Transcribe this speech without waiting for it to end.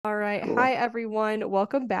right. Hi, Cool. everyone.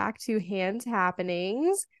 Welcome back to Hands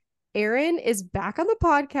Happenings. Erin is back on the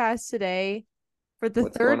podcast today for the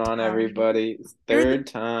What's going third on, time. everybody? It's You're the, third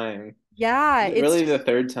time. yeah, Is it really the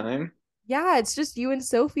third time? it's just you and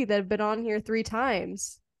Sophie that have been on here three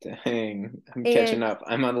times. Dang, I'm catching And up.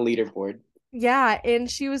 I'm on the leaderboard. yeah, and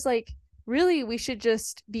she was like, really, we should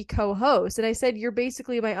just be co-hosts. And I said, you're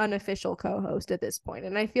basically my unofficial co-host at this point.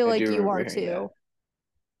 And I feel I do like you remember are hearing that. too.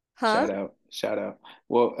 Huh? Shout out, shout out.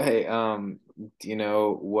 Well, hey, do you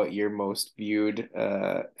know what your most viewed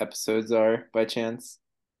episodes are by chance?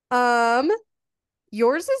 Um,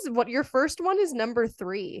 yours is what your first one is number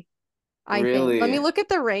three. I think. Let me Really? look at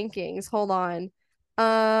the rankings. Hold on.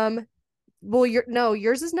 Um, well,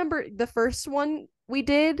 yours is number the first one we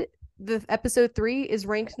did, the episode three is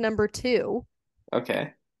ranked number two.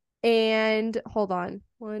 Okay. And hold on.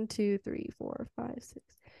 One, two, three, four, five, six.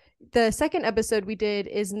 The second episode we did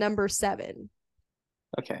is number seven.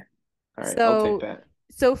 Okay. All right. I'll take So that.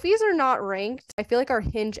 Sophie's are not ranked. I feel like our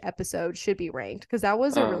Hinge episode should be ranked because that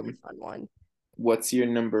was a really Um, fun one. what's your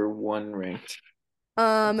number one ranked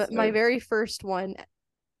My episode? very first one,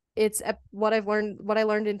 what I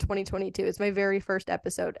learned in 2022. It's my very first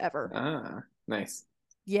episode ever. Ah, nice.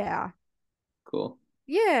 Yeah. Cool.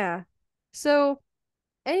 Yeah. So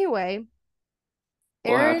anyway,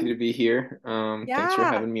 Well, happy Erin, to be here. Thanks for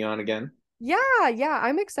yeah. having me on again. Yeah,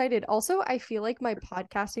 I'm excited. Also, I feel like my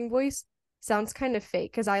podcasting voice sounds kind of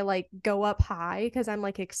fake because I like go up high because I'm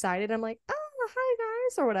like excited. I'm like, oh, hi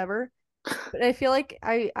guys, or whatever. But I feel like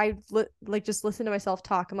like just listen to myself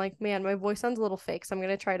talk. I'm like, man, my voice sounds a little fake, so I'm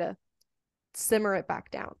gonna try to simmer it back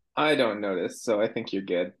down. I don't notice, so I think you're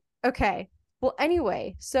good. Okay. Well,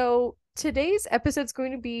 anyway, so today's episode's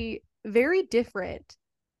going to be very different,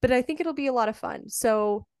 but I think it'll be a lot of fun.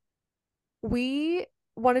 So, we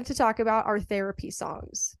wanted to talk about our therapy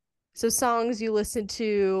songs. So, songs you listen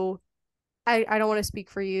to. I don't want to speak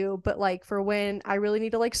for you, but like for when I really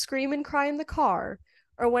need to like scream and cry in the car,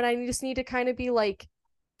 or when I just need to kind of be like,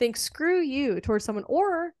 think screw you towards someone,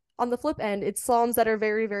 or on the flip end, it's songs that are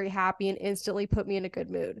very, very happy and instantly put me in a good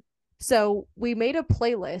mood. So we made a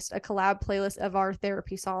playlist, a collab playlist of our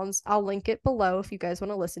therapy songs. I'll link it below if you guys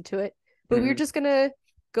want to listen to it. But we're Mhm. just gonna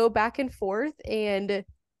go back and forth and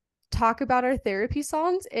talk about our therapy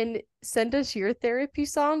songs and send us your therapy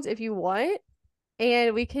songs if you want.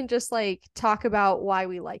 And we can just like talk about why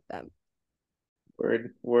we like them.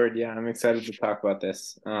 Word, word. Yeah, I'm excited to talk about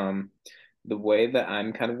this. The way that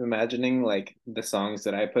I'm kind of imagining like the songs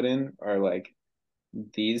that I put in are like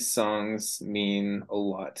these songs mean a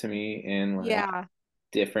lot to me in like Yeah.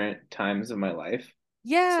 different times of my life.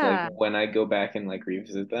 So like Yeah. when I go back and like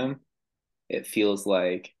revisit them, it feels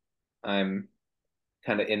like I'm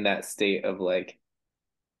kind of in that state of like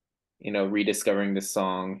rediscovering this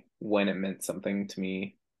song when it meant something to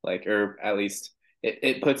me, like, or at least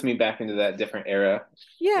it puts me back into that different era,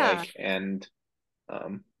 Yeah. like, and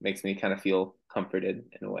makes me kind of feel comforted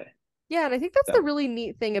in a way. Yeah, and I think that's the So, really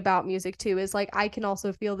neat thing about music too is like I can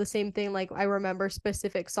also feel the same thing like I remember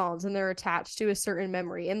specific songs and they're attached to a certain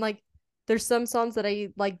memory. And like there's some songs that I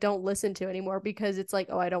like don't listen to anymore because it's like,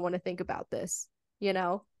 oh, I don't want to think about this, you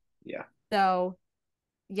know? yeah. So,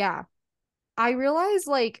 yeah. I realize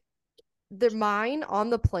like the mine on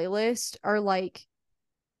the playlist are like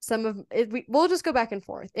some of it, we'll just go back and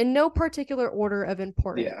forth in no particular order of Yeah,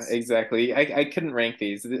 importance. exactly. I couldn't rank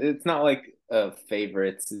these. It's not like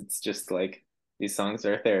favorites. It's just like these songs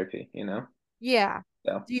are therapy. Yeah.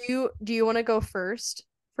 So, Do you want to go first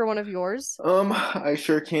for one of yours? I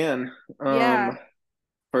sure can. Yeah.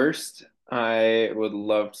 First, I would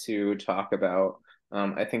love to talk about.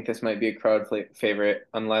 I think this might be a favorite,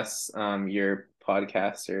 unless your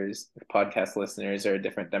podcast listeners are a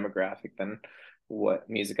different demographic than what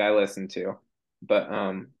music I listen to. But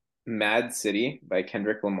Mad City by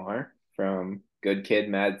Kendrick Lamar from Good Kid,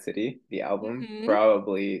 Mad City, the album, Hmm.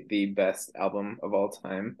 probably the best album of all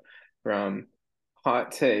time. From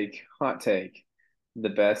hot take, the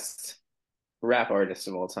best rap artist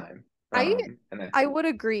of all time. I And I I would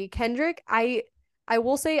agree. Kendrick, I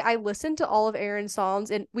will say I listened to all of Aaron's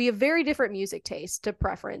songs and we have very different music taste to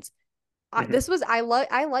preference. mhm.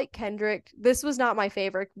 I like Kendrick. This was not my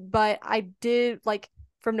favorite, but I did like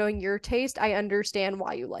from knowing your taste, I understand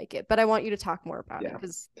why you like it. But I want you to talk more about it Yeah,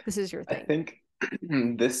 because this is your I thing. think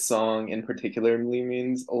this song in particularly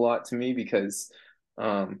means a lot to me because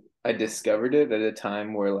I discovered it at a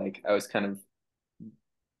time where like I was kind of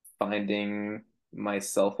finding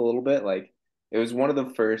myself a little bit. Like it was one of the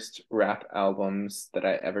first rap albums that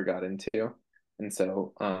I ever got into. And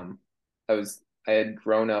so I had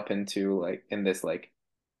grown up into like in this like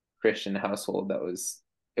Christian household that was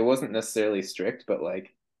it wasn't necessarily strict, but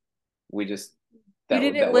like we just You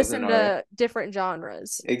didn't that wasn't listen our to different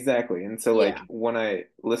genres. exactly. And so Yeah. like when I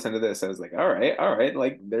listened to this, I was like, all right,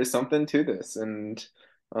 like there's something to this. And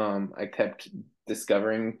I kept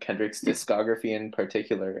discovering Kendrick's discography in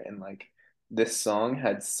particular, and like this song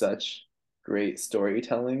had such great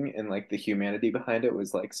storytelling, and like the humanity behind it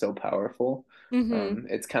was like so powerful. Mm-hmm.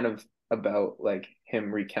 It's kind of about like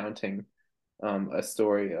him recounting a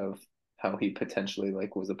story of how he potentially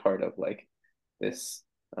like was a part of like this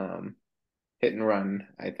um hit and run,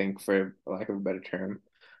 I think, for lack of a better term.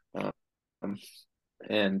 Um,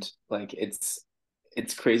 and like it's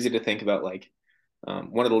crazy to think about like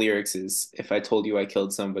one of the lyrics is, if I told you I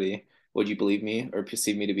killed somebody, would you believe me or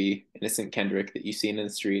perceive me to be innocent Kendrick that you seen in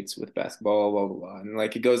the streets with basketball, blah blah blah. And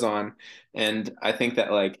like it goes on. And I think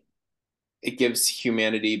that like it gives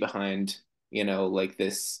humanity behind, like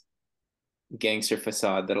this gangster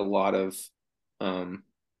facade that a lot of um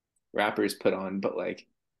rappers put on, but like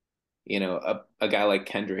a guy like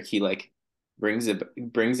Kendrick, he like brings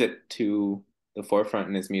it to the forefront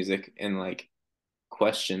in his music, and like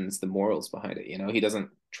questions the morals behind it. He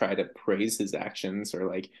doesn't try to praise his actions, or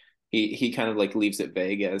like he kind of like leaves it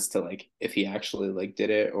vague as to like if he actually like did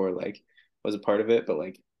it or like was a part of it, but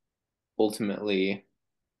like ultimately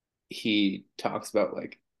he talks about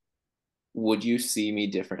like, would you see me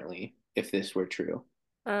differently if this were true?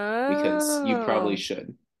 Because you probably Oh,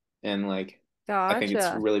 should. And like I think it's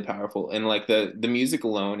gotcha. really powerful. And like the music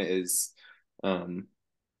alone is um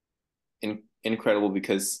incredible,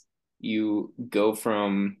 because you go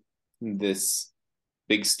from this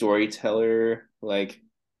big storyteller like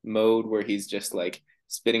mode where he's just like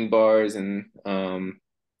spitting bars and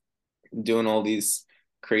doing all these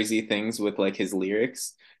crazy things with like his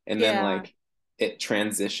lyrics, and then Yeah. like it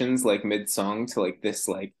transitions like mid song to like this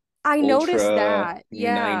like I noticed ultra that.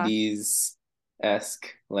 Yeah. 90s esque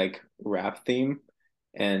like rap theme.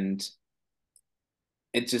 And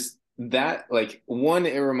it just that like one,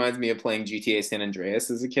 it reminds me of playing GTA San Andreas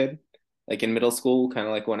as a kid, like in middle school, kind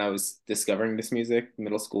of like when I was discovering this music,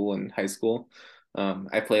 middle school and high school.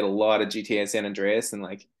 I played a lot of GTA San Andreas, and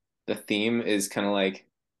like the theme is kind of like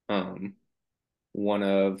one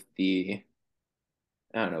of the,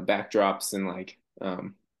 I don't know, backdrops, and like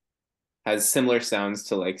has similar sounds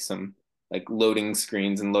to like some like loading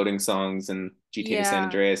screens and loading songs and GTA San Yeah.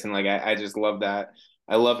 Andreas. And like I just love that.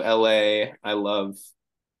 I love LA. I love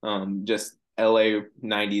just LA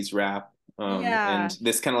 90s rap. And Yeah.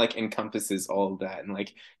 this kind of like encompasses all of that. And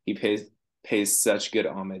like he pays such good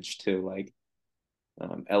homage to like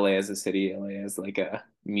LA as a city, LA as like a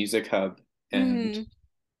music hub. And Mm-hmm.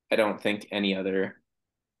 I don't think any other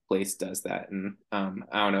place does that. And I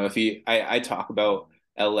don't know if I talk about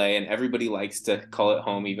LA, and everybody likes to call it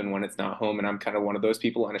home even when it's not home. And I'm kind of one of those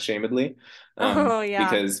people, unashamedly, Oh, yeah.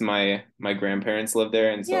 because my grandparents live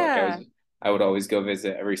there. And so like Yeah. I would always go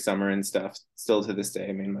visit every summer and stuff. Still to this day,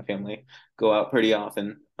 I mean, my family go out pretty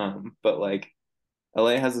often. But like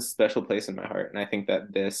LA has a special place in my heart. And I think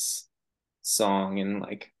that this song and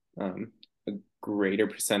like a greater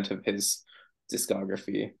percent of his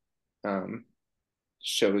discography um,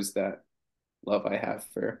 shows that love I have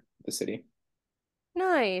for the city.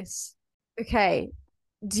 Nice. Okay.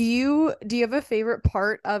 Do you have a favorite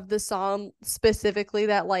part of the song specifically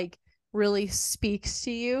that like really speaks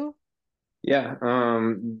to you? Yeah,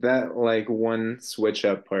 that like one switch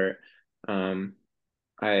up part, um,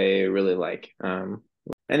 I really like.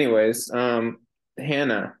 Anyways,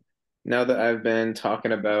 Hannah, now that I've been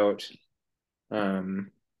talking about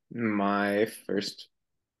um my first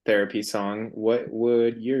therapy song, what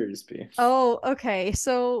would yours be? Oh, okay.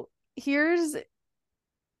 So here's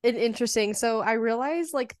an interesting. So I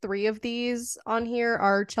realized like three of these on here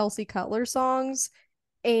are Chelsea Cutler songs.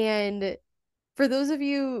 And for those of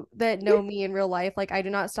you that know me in real life, like I do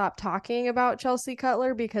not stop talking about Chelsea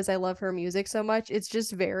Cutler because I love her music so much. It's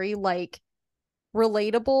just very like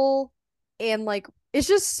relatable and like it's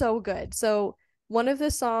just so good. So one of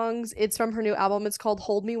the songs, it's from her new album. It's called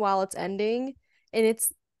Hold Me While It's Ending, and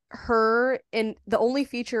it's her, and the only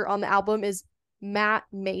feature on the album is Matt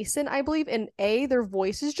Mason, I believe. And their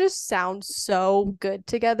voices just sound so good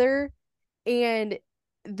together. And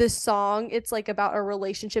the song, it's like about a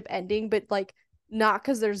relationship ending, but like not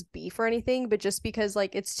because there's beef or anything, but just because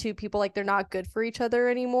like it's two people like they're not good for each other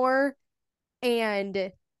anymore.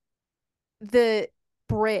 And the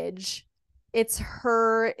bridge, it's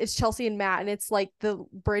Chelsea and Matt, and it's like the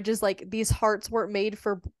bridge is like these hearts weren't made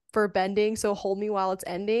for bending, so hold me while it's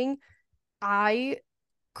ending. I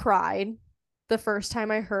cried the first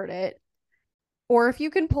time I heard it. Or if you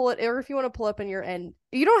can pull it, or if you want to pull up in your end,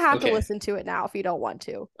 you don't have to Okay. listen to it now if you don't want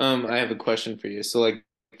to. I have a question for you. So like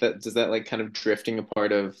that does that like kind of drifting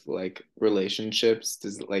apart of like relationships,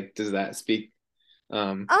 does that speak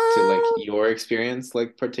to like Um, your experience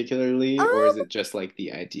like particularly, or is um, it just like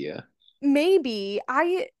the idea? maybe.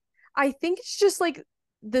 I think it's just like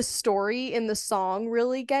the story in the song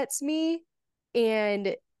really gets me,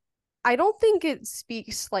 and I don't think it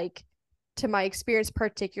speaks like to my experience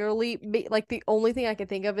particularly. Like the only thing I can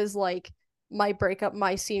think of is like my breakup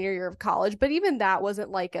my senior year of college, but even that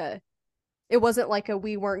wasn't like a it wasn't like a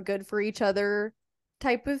we weren't good for each other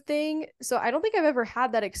type of thing. So I don't think I've ever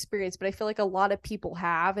had that experience, but I feel like a lot of people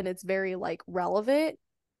have, and it's very like relevant.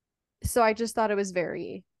 So I just thought it was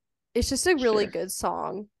very it's just a really Sure. good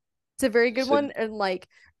song. It's a very good So one, and like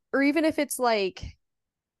or even if it's like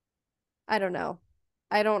I don't know.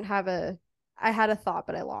 I don't have a I had a thought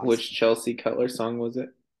but I lost. which Chelsea Cutler song was it?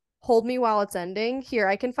 Hold Me While It's Ending. Here,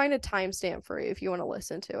 I can find a timestamp for you if you want to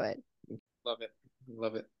listen to it. Love it.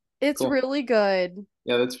 Love it. It's Cool. really good.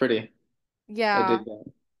 Yeah, that's pretty. I Yeah, dig that.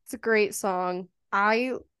 it's a great song.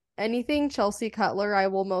 I anything Chelsea Cutler, I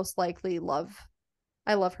will most likely love.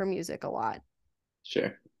 I love her music a lot.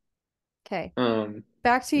 Sure. Okay, Um,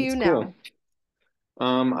 back to it's you cool. now.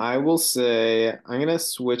 I will say I'm gonna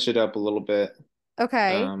switch it up a little bit.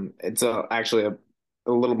 Okay. It's actually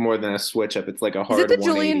a little more than a switch up. It's like a Is it hard the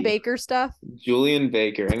Julian 180. Baker stuff? Julian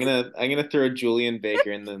Baker. I'm gonna throw Julian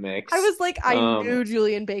Baker in the I mix. was like, I knew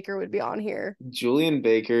Julian Baker would be on here. Julian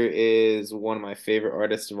Baker is one of my favorite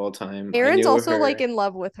artists of all time. I Aaron's knew also like her. in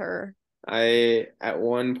love with her. I at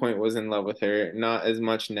one point was in love with her, not as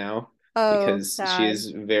much now Oh, because she sad.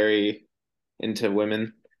 is very into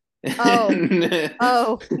women. Oh,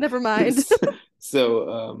 oh, never mind.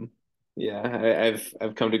 So yeah,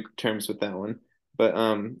 I've come to terms with that one. But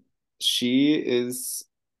she is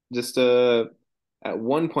just a at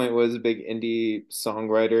one point was a big indie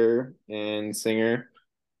songwriter and singer.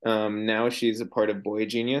 Now she's a part of Boy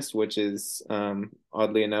Genius, which is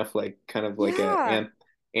oddly enough like kind of like a Yeah.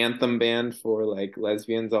 anthem band for like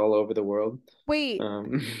lesbians all over the world. Wait,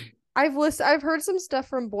 Um, I've heard some stuff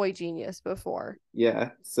from Boy Genius before.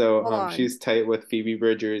 yeah, so Hold on. she's tight with Phoebe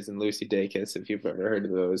Bridgers and Lucy Dacus, if you've ever heard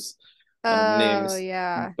of those Oh, names.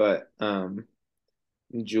 yeah. But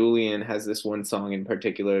Julian has this one song in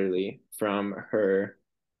particularly from her,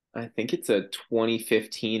 I think it's a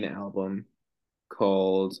 2015 album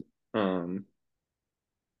called um,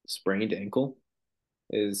 Sprained Ankle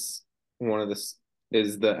is one of the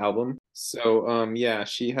is the album. So yeah,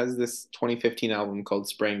 she has this 2015 album called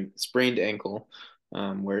Sprained Ankle,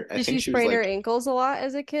 where I Did think she she was sprain her like ankles a lot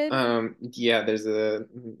as a kid? yeah,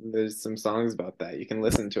 there's some songs about that. You can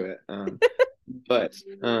listen to it. But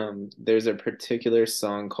there's a particular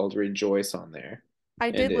song called Rejoice on there, I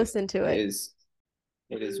and did listen to it. is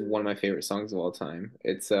it is one of my favorite songs of all time.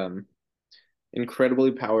 It's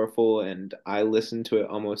incredibly powerful, and I listen to it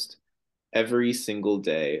almost every single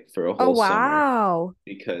day for a Oh, whole summer wow.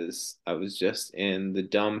 because I was just in the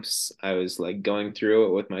dumps. I was like going through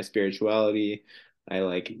it with my spirituality. I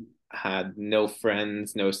like had no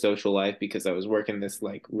friends, no social life because I was working this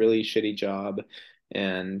like really shitty job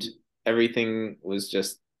and everything was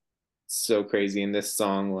just so crazy. And this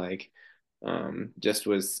song like just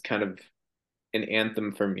was kind of an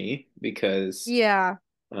anthem for me because Yeah.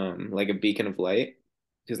 like a beacon of light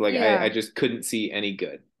because like I Yeah. just couldn't see any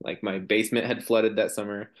good. Like my basement had flooded that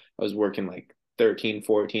summer. I was working like 13,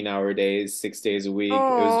 14-hour days, 6 days a week.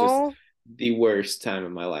 It was just Oh. the worst time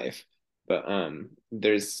of my life. But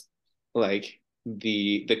there's like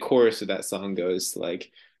the chorus of that song goes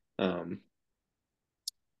like um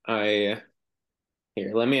I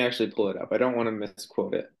here, let me actually pull it up. I don't want to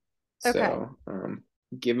misquote it. Okay. So,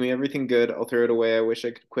 give me everything good. I'll throw it away. I wish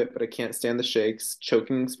I could quit, but I can't stand the shakes.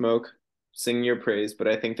 Choking smoke, sing your praise, but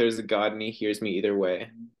I think there's a God and he hears me either way.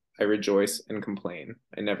 I rejoice and complain.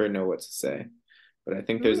 I never know what to say, but I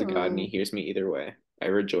think there's a God and he Hmm. hears me either way. I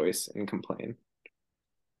rejoice and complain.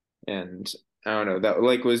 And I don't know, that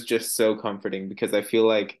like was just so comforting because I feel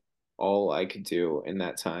like all I could do in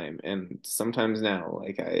that time, and sometimes now,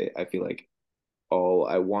 like I feel like all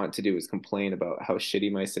I want to do is complain about how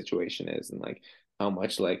shitty my situation is and like how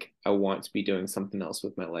much like I want to be doing something else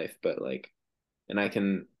with my life, but like, and I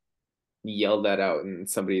can yell that out and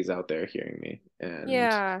somebody's out there hearing me. And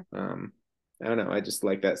Yeah. I don't know, I just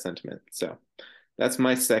like that sentiment. So that's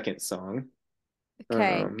my second song.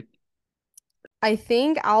 Okay. Um, I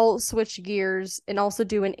think I'll switch gears and also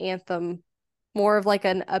do an anthem, more of like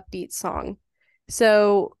an upbeat song.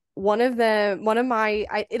 So one of my,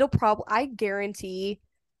 I guarantee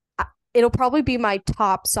it'll probably be my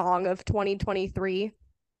top song of 2023,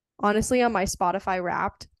 honestly, on my Spotify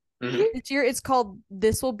Wrapped. mhm. This year it's called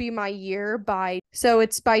This Will Be My Year by, so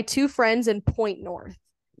it's by Two Friends and Point North.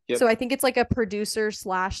 So Yep. I think it's like a producer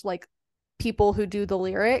slash like people who do the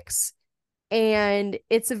lyrics. And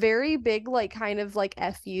it's a very big, like kind of like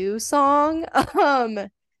FU song.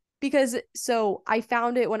 Because so I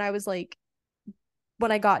found it when I was like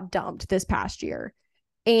when I got dumped this past year.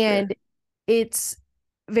 Sure. And it's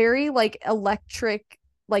very like electric,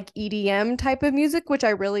 like EDM type of music, which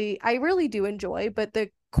I really do enjoy, but the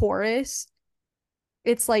chorus,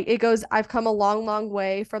 it's like it goes, I've come a long, long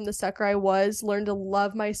way from the sucker I was, learned to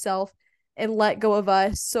love myself and let go of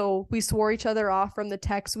us. So we swore each other off from the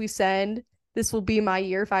texts we send. This will be my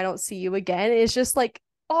year if I don't see you again. It's just like,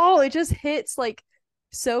 oh, it just hits like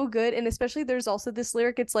so good. And especially there's also this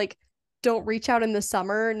lyric, it's like, don't reach out in the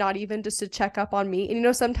summer, not even just to check up on me.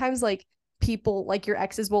 And sometimes like people like your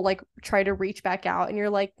exes will like try to reach back out and you're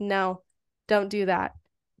like, no, don't do that.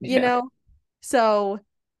 You Yeah. know? So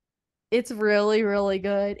it's really, really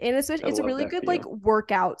good. And I it's a love really that good for like you.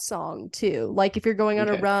 workout song too. Like if you're going on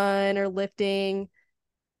a Okay. run or lifting,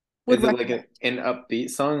 would Is it like recommend. an upbeat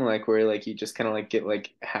song, like where like you just kind of like get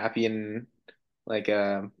like happy and like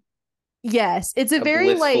Yes, it's a a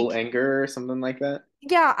very blissful like anger or something like that?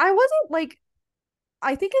 yeah, I wasn't like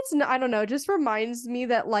I think it's I don't know, it just reminds me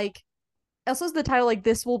that like also the title like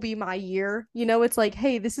this will be my year. It's like,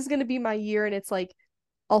 hey, this is going to be my year and it's like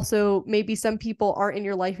also maybe some people aren't in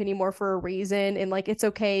your life anymore for a reason and like it's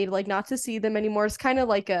okay like not to see them anymore. It's kind of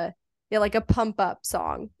like a yeah, like a pump up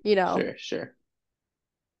song. Sure, sure.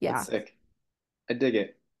 That's Yeah. sick. I dig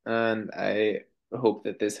it. And I hope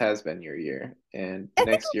that this has been your year and I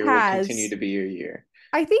think next it year will continue has. to be your year.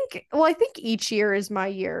 I think each year is my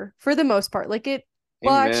year for the most part.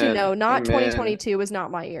 Well, actually Amen. no, not Amen. 2022 was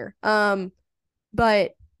not my year.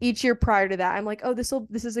 But each year prior to that, I'm like, oh, this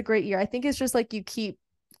is a great year. I think it's just like you keep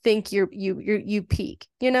think you peak.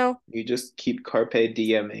 You just keep carpe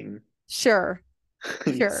dieming, Sure.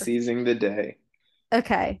 Sure. seizing the day.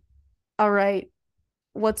 Okay. All right.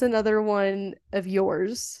 What's another one of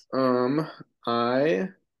yours? Um, I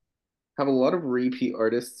have a lot of repeat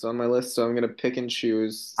artists on my list, so I'm gonna pick and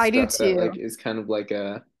choose I do stuff that like too. is kind of like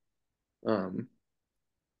a um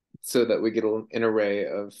so that we get an array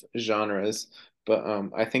of genres. But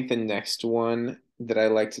I think the next one that I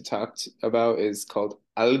like to about is called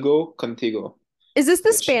Algo Contigo, Is this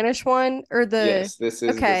the which Spanish one or the yes, this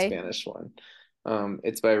is the okay. Spanish one.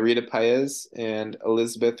 It's by Rita Paez and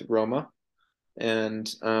Elizabeth Roma, and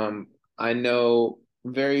I know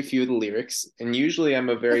very few of the lyrics, and usually I'm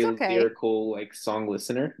a That's very okay. lyrical like song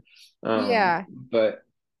listener. Yeah. But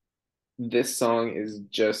this song is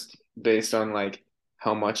just based on like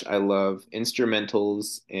how much I love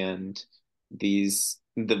instrumentals and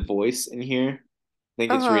the voice in here. I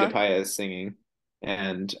think it's Rita Uh-huh. Paez singing,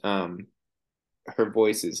 and her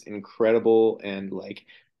voice is incredible, and like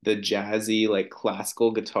the jazzy like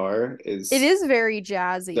classical guitar It is is very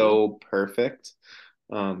jazzy. so perfect.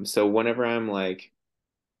 So whenever I'm like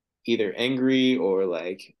either angry or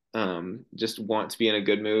like just want to be in a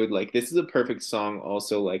good mood, like this is a perfect song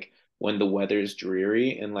also like when the weather's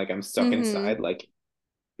dreary and like I'm stuck Mm-hmm. inside, like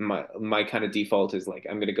my kind of default is like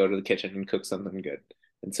I'm gonna go to the kitchen and cook something good.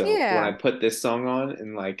 And so when I Yeah. put this song on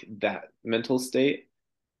in like that mental state,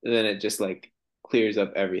 then it just like clears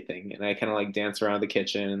up everything and I kind of like dance around the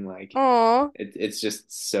kitchen and like Aw. it's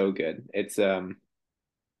just so good. It's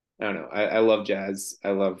I don't know. I love jazz.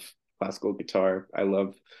 I love classical guitar. I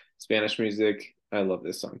love Spanish music. I love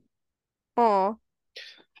this song. Aw.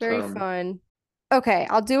 Very Um, fun. Okay,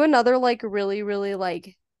 I'll do another like really, really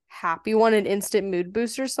like happy one, an instant mood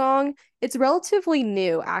booster song. It's relatively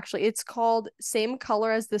new, actually. It's called Same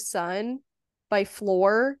Color as the Sun by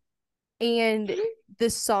Floor. And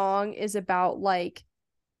this song is about like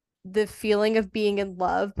the feeling of being in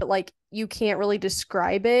love, but like you can't really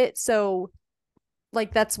describe it. So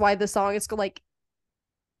like that's why the song is like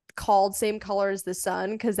called Same Color as the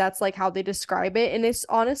Sun, because that's like how they describe it. And it's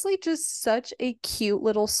honestly just such a cute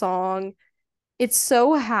little song. It's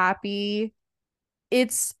so happy.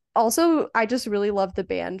 It's also I just really love the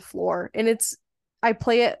band Floor, and I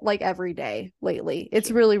play it like every day lately. It's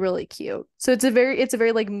sure. really, really cute. So it's a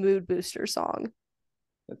very like mood booster song.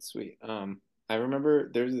 That's sweet. I remember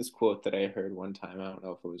there's this quote that I heard one time. I don't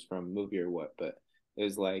know if it was from a movie or what, but it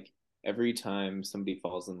was like every time somebody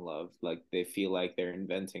falls in love, like they feel like they're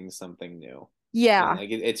inventing something new. And Yeah,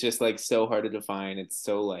 like it's just like so hard to define. It's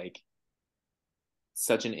so like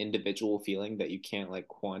such an individual feeling that you can't like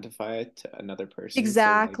quantify it to another person.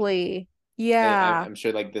 So like exactly. Yeah. I'm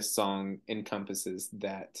sure like this song encompasses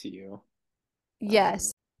that to you. Um,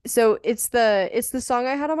 Yes. So it's the song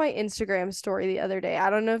I had on my Instagram story the other day. I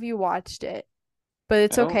don't know if you watched it, but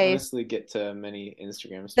I it's don't okay. honestly get to many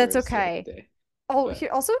Instagram That's stories throughout the okay. day. Oh, But here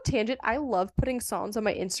also tangent. I love putting songs on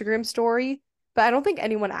my Instagram story, but I don't think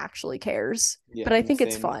anyone actually cares. yeah, But I think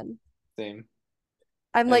it's same, fun. same.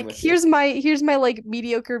 I'm I'm like, with you. here's my like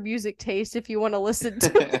mediocre music taste if you want to listen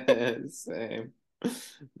to it. Same.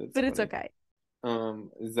 That's But it's funny. okay.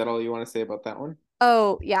 Is that all you want to say about that one?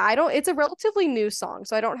 Oh, yeah, I don't it's a relatively new song,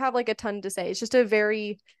 so I don't have like a ton to say. It's just a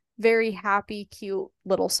very, very happy, cute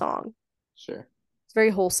little song. Sure. It's very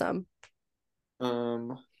wholesome.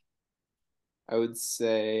 Um, I would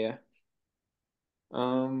say,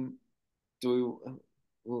 um, do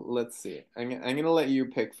let's see. I'm gonna let you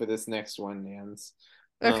pick for this next one, Nans.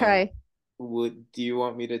 Um, Okay. do you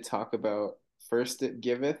want me to talk about First It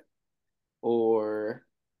Giveth or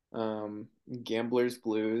Gambler's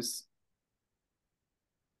Blues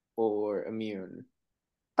or Immune?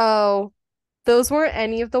 Oh, those weren't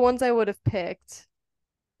any of the ones I would have picked.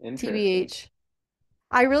 Interesting. TBH.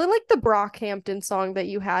 I really like the Brockhampton song that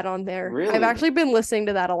you had on there. I've Really? actually been listening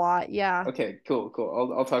to that a lot. Yeah. Okay, cool,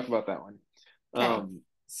 cool. I'll talk about that one. Okay.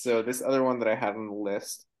 So this other one that I had on the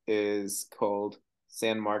list is called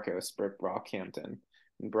San Marcos by Brockhampton.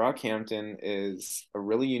 And Brockhampton is a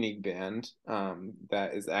really unique band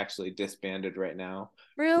that is actually disbanded right now.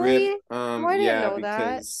 Really? RIP. Oh, I didn't Yeah, know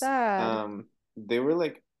that. because Sad. they were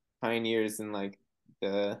like pioneers in like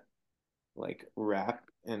the like rap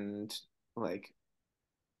and like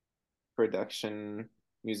production,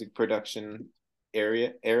 music production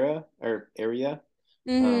area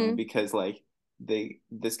Mm-hmm. because like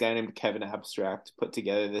this guy named Kevin Abstract put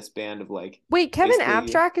together this band of like Wait, Kevin basically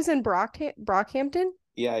Abstract is in Brockhampton?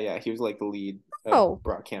 yeah, he was like the lead of Oh,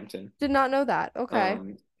 Brockhampton. did not know that. Okay.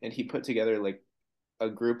 And he put together like a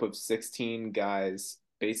group of 16 guys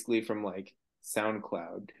basically from like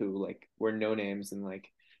SoundCloud who like were no names in like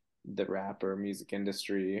the rap or music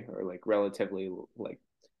industry or like relatively like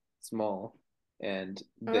small, and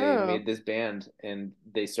they Oh, made this band and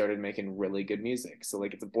they started making really good music. So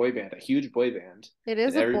like it's a boy band, a huge boy band, it and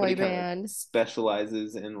is a everybody boy kind of like band.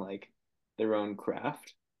 specializes in like their own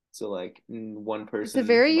craft. So like one It's a person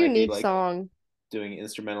very might be unique like song. doing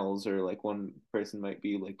instrumentals, or like one person might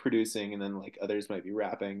be like producing, and then like others might be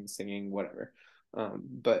rapping, singing, whatever.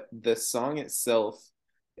 But the song itself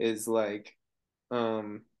is like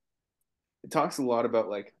um it talks a lot about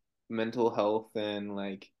like mental health and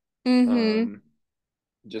like Mm-hmm. um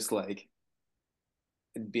just like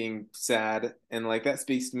being sad, and like that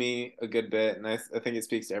speaks to me a good bit, and I think it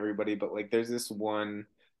speaks to everybody. But like there's this one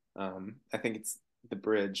I think it's the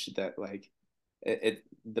bridge that like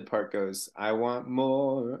the part goes, I want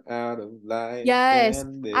more out of life Yes.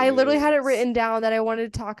 than I literally had it this. written down that I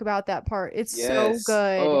wanted to talk about that part. It's so Yes.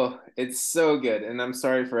 good. Oh, it's so good. And I'm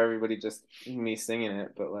sorry for everybody just me singing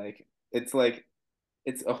it, but like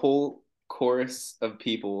it's a whole chorus of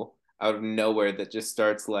people out of nowhere that just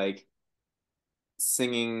starts like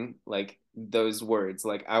singing like those words,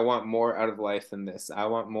 like I want more out of life than this, I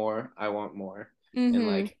want more, I want more. And Mm-hmm.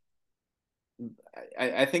 like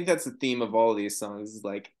I think that's the theme of all of these songs, is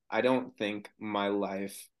like I don't think my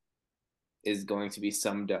life is going to be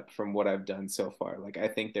summed up from what I've done so far. Like I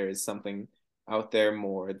think there is something out there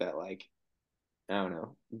more that like I don't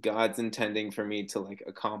know, God's intending for me to like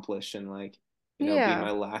accomplish and like, be Yeah.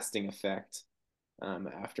 my lasting effect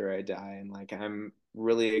after I die. And like I'm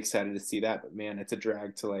really excited to see that. But man, it's a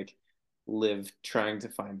drag to like live trying to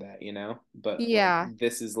find that. But like Yeah.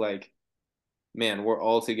 this is like, man, we're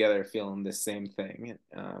all together feeling the same thing.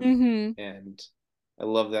 Mm-hmm. And I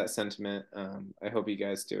love that sentiment. I hope you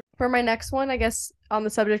guys do. For my next one, I guess on the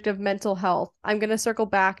subject of mental health, I'm gonna circle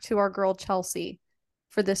back to our girl Chelsea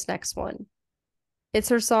for this next one. It's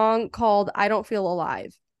her song called I Don't Feel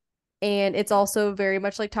Alive. And it's Okay. also very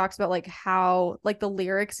much like talks about like how like the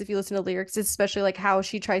lyrics, if you listen to lyrics, especially like how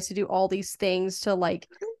she tries to do all these things to like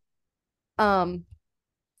um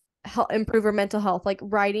help improve her mental health, like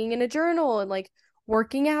writing in a journal and like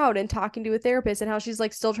working out and talking to a therapist, and how she's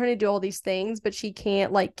like still trying to do all these things but she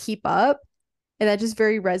can't like keep up. And that just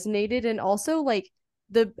very resonated. And also like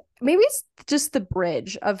the maybe it's just the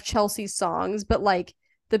bridge of Chelsea's songs, but like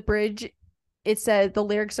the bridge, it said the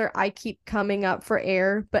lyrics are I keep coming up for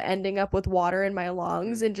air but ending up with water in my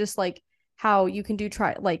lungs. Mm. And just like how you can do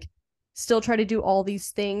try like still try to do all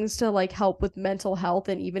these things to like help with mental health,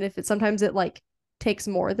 and even if it sometimes it like takes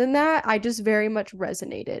more than that, I just very much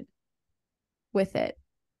resonated with it.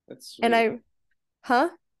 That's And sweet. I huh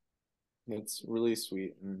It's really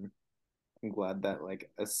sweet, and I'm glad that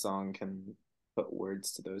like a song can put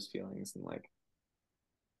words to those feelings and like,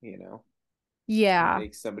 you know, yeah,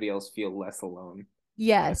 make somebody else feel less alone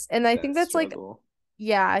with yes, and I think that that's like struggle.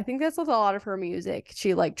 yeah, I think that's what a lot of her music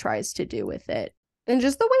she like tries to do with it. And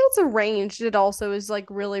just the way it's arranged, it also is like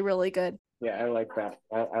really, really good. Yeah, I like that.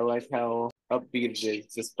 I like how upbeat it is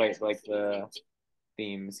despite like the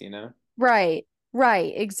themes, you know? Right.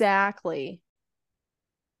 Right, exactly.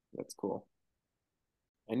 That's cool.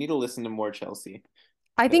 I need to listen to more Chelsea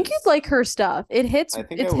I think you'd because like her stuff. I think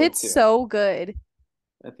I It would hits too. so good.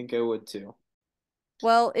 I think I would too.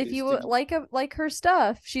 Well, if Just you to like her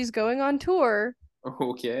stuff, she's going on tour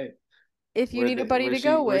okay. if you need a buddy to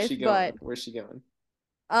go Where's with, she but going? Where's she going?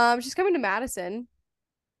 she's coming to Madison.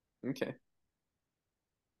 Okay.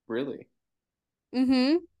 Really?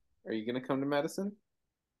 Mm-hmm. Are you gonna come to Madison?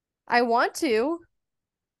 I want to.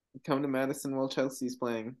 Come to Madison while Chelsea's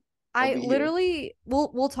playing. I'll I be here. literally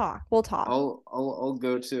we'll talk. We'll talk. I'll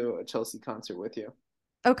go to a Chelsea concert with you.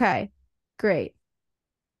 Okay. Great.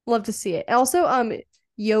 Love to see it. Also,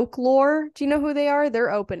 Lore, do you know who they are?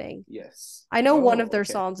 They're opening. Yes. I know one of Oh, their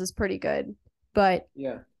okay. songs is pretty good, but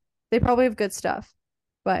Yeah. they probably have good stuff.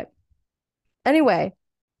 But anyway,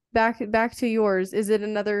 back to yours. Is it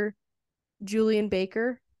another Julian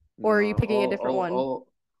Baker, or are you No, picking a different one?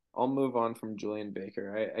 I'll move on from Julian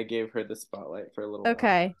Baker. I gave her the spotlight for a little while.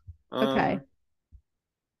 Okay. Okay. Um,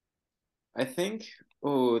 I think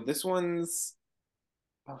oh, oh, this one's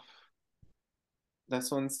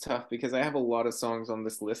tough because I have a lot of songs on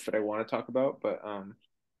this list that I want to talk about, but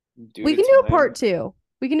due We to can do a part time, two.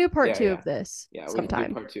 We can do a part yeah, two yeah. of this Yeah, we can do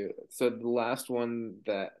sometime. part two. So the last one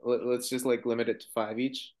that let's just like limit it to five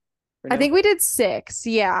each for I now. think we did six.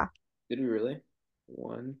 Yeah. Did we really?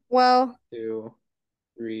 One, Well, two,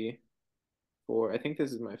 three, four. I think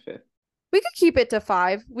this is my fifth. we could keep it to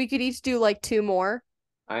five. We could each do like two more.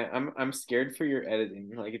 I'm scared for your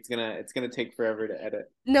editing. Like it's gonna take forever to edit.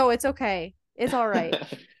 No, it's okay. It's all right.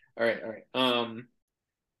 All right, all right.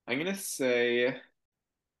 I'm gonna say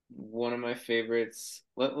one of my favorites.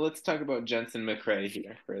 Let's talk about Jensen McCrae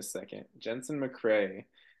here for a second. Jensen McCrae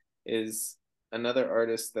is another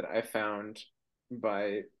artist that I found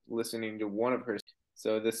by listening to one of her.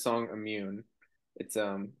 So this song Immune, it's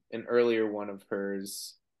an earlier one of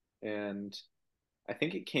hers, and I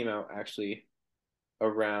think it came out actually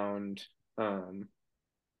around um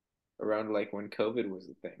around like when COVID was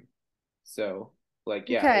a thing. So like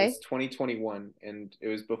yeah, it Okay. was 2021 and it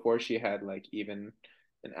was before she had like even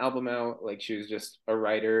an album out. Like she was just a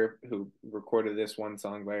writer who recorded this one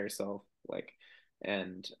song by herself. Like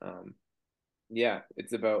and yeah,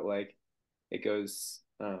 it's about like it goes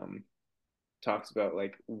talks about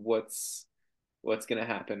like what's gonna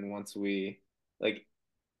happen once we like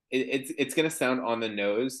it's gonna sound on the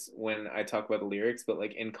nose when I talk about the lyrics, but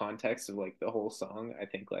like in context of like the whole song, I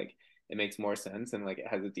think like it makes more sense and like it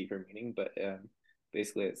has a deeper meaning. But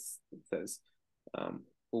basically, it says um,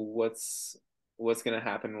 what's what's gonna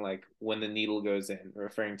happen like when the needle goes in,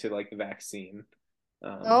 referring to like the vaccine.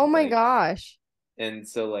 Oh my Like gosh. and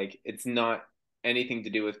so like it's not anything to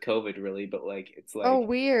do with COVID really, but like it's Oh, like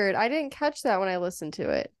weird. I didn't catch that when I listened to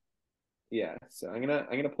it. yeah, so I'm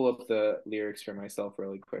gonna pull up the lyrics for myself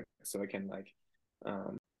really quick so I can like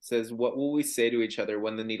says what will we say to each other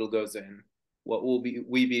when the needle goes in? What will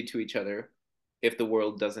we be to each other if the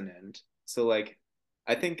world doesn't end? So like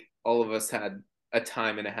I think all of us had a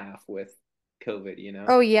time and a half with COVID, you know?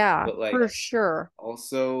 Oh yeah, But like for sure.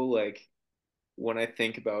 also like when I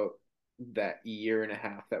think about that year and a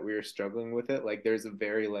half that we were struggling with it, like there's a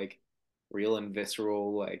very like real and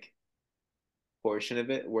visceral like portion of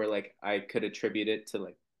it where like I could attribute it to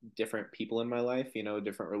like different people in my life, you know,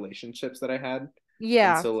 different relationships that I had. And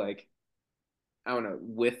Yeah. so like I don't know,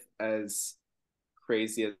 with as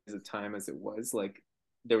crazy as a time as it was, like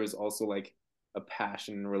there was also like a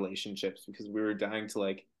passion in relationships because we were dying to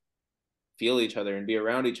like feel each other and be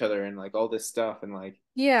around each other and like all this stuff and like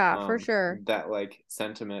Yeah, for sure. that like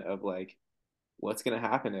sentiment of like what's gonna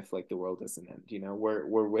happen if like the world doesn't end, you know, we're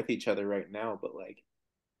with each other right now, but like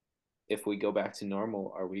if we go back to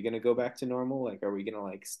normal, are we gonna go back to normal? Like, are we gonna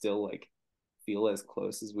like still like feel as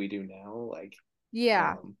close as we do now? Like,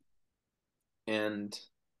 Yeah. um, and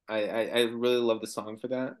I really love the song for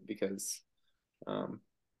that because um,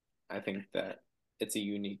 I think that it's a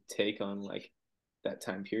unique take on like that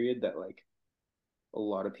time period that like a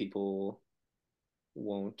lot of people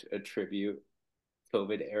won't attribute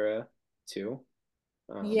COVID era to.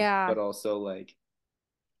 Yeah. But also like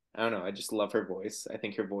I don't know, I just love her voice. I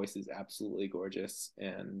think her voice is absolutely gorgeous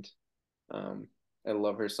and Um, I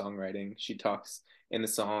love her songwriting. She talks in the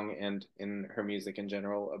song and in her music in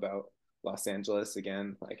general about Los Angeles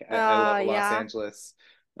again. Like I love Los Yeah. Angeles.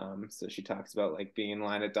 So she talks about like being in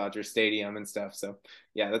line at Dodger Stadium and stuff. So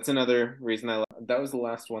yeah, that's another reason I love. That was the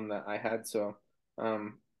last one that I had. So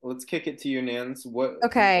let's kick it to you, Nans. What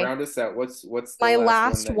Okay. round us out? What's the My last one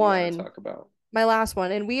last that you want to one. talk about? My last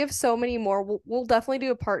one, and we have so many more. We'll definitely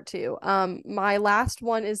do a part two. My last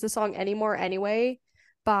one is the song Anymore Anyway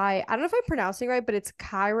by, I don't know if I'm pronouncing it right, but it's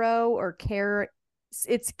Cairo or Care.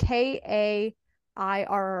 It's Kairo,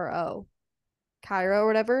 Cairo or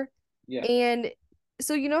whatever. Yeah. And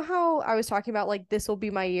so you know how I was talking about like this will be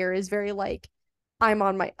my year is very like I'm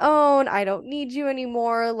on my own, I don't need you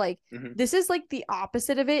anymore. Like Hmm. this is like the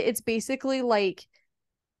opposite of it. It's basically like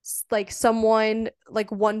someone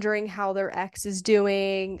like wondering how their ex is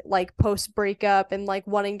doing like post breakup and like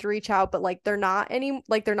wanting to reach out but like they're not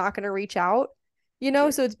going to reach out, you know?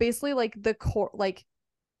 Sure. So it's basically like the core like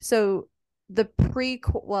so the pre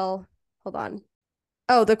well, hold on.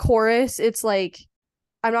 Oh, the chorus, it's like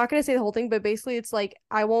I'm not going to say the whole thing, but basically it's like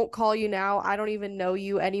I won't call you now. I don't even know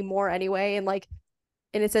you anymore anyway, and like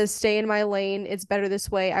and it says stay in my lane. It's better this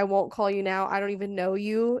way. I won't call you now. I don't even know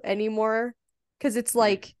you anymore. Cuz it's Hmm.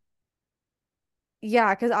 like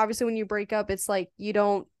yeah, because obviously when you break up, it's like you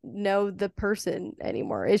don't know the person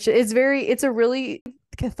anymore. It's a really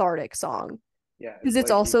cathartic song Yeah, because it's it's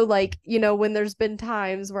like also like when there's been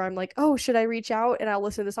times where I'm like, oh, should I reach out and I'll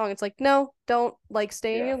listen to the song. It's like no, don't like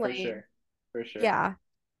stay in yeah, your for lane. sure. For sure. Yeah,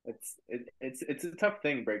 It's a tough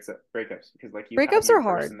thing breakups because like you have breakups your are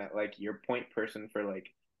hard. person that like your point person for like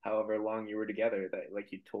however long you were together that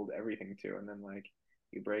like you told everything to, and then like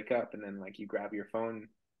you break up and then like you grab your phone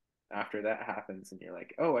after that happens and you're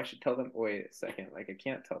like, oh, I should tell them. Wait a second, like I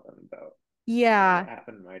can't tell them about Yeah, what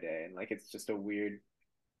happened in my day, and like it's just a weird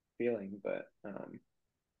feeling, but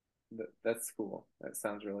that's cool. That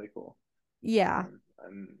sounds really cool. yeah, Um,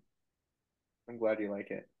 I'm I'm glad you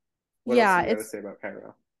like it. What else yeah. do you got to It's say about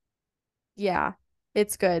Cairo? yeah,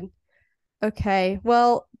 it's good. Okay.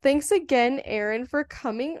 Well, thanks again, Aaron, for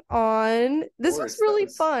coming on. Of This was course, really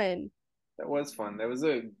fun. that was fun. That was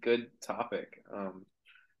a good topic.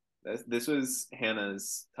 This was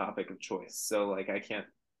Hannah's topic of choice, so like I can't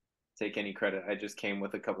take any credit. I just came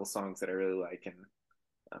with a couple songs that I really like and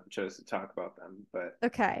chose to talk about them. But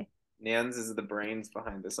Okay. Nans is the brains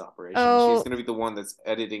behind this operation. She's Oh, going to be the one that's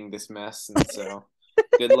editing this mess, and so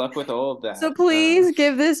good luck with all of so that. please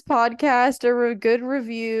give this podcast a good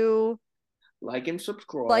review, Like and like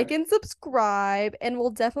subscribe. and subscribe, and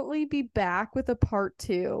we'll definitely be back with a part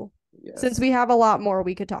two since Yes, we have a lot more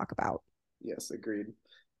we could talk about. yes, agreed.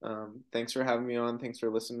 Thanks for having me on. Thanks for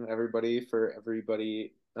listening, everybody. For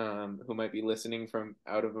everybody who might be listening from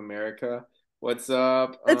out of America, what's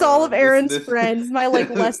up? It's all of Aaron's This friends, my like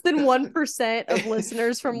less than 1% of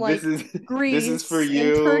listeners from this like is this is for Greece and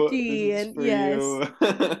you. This Turkey. is And for yes, you.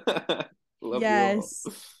 Love you all. yes.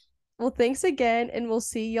 Well, thanks again, and we'll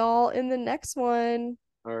see y'all in the next one.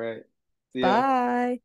 All right. See ya. Bye.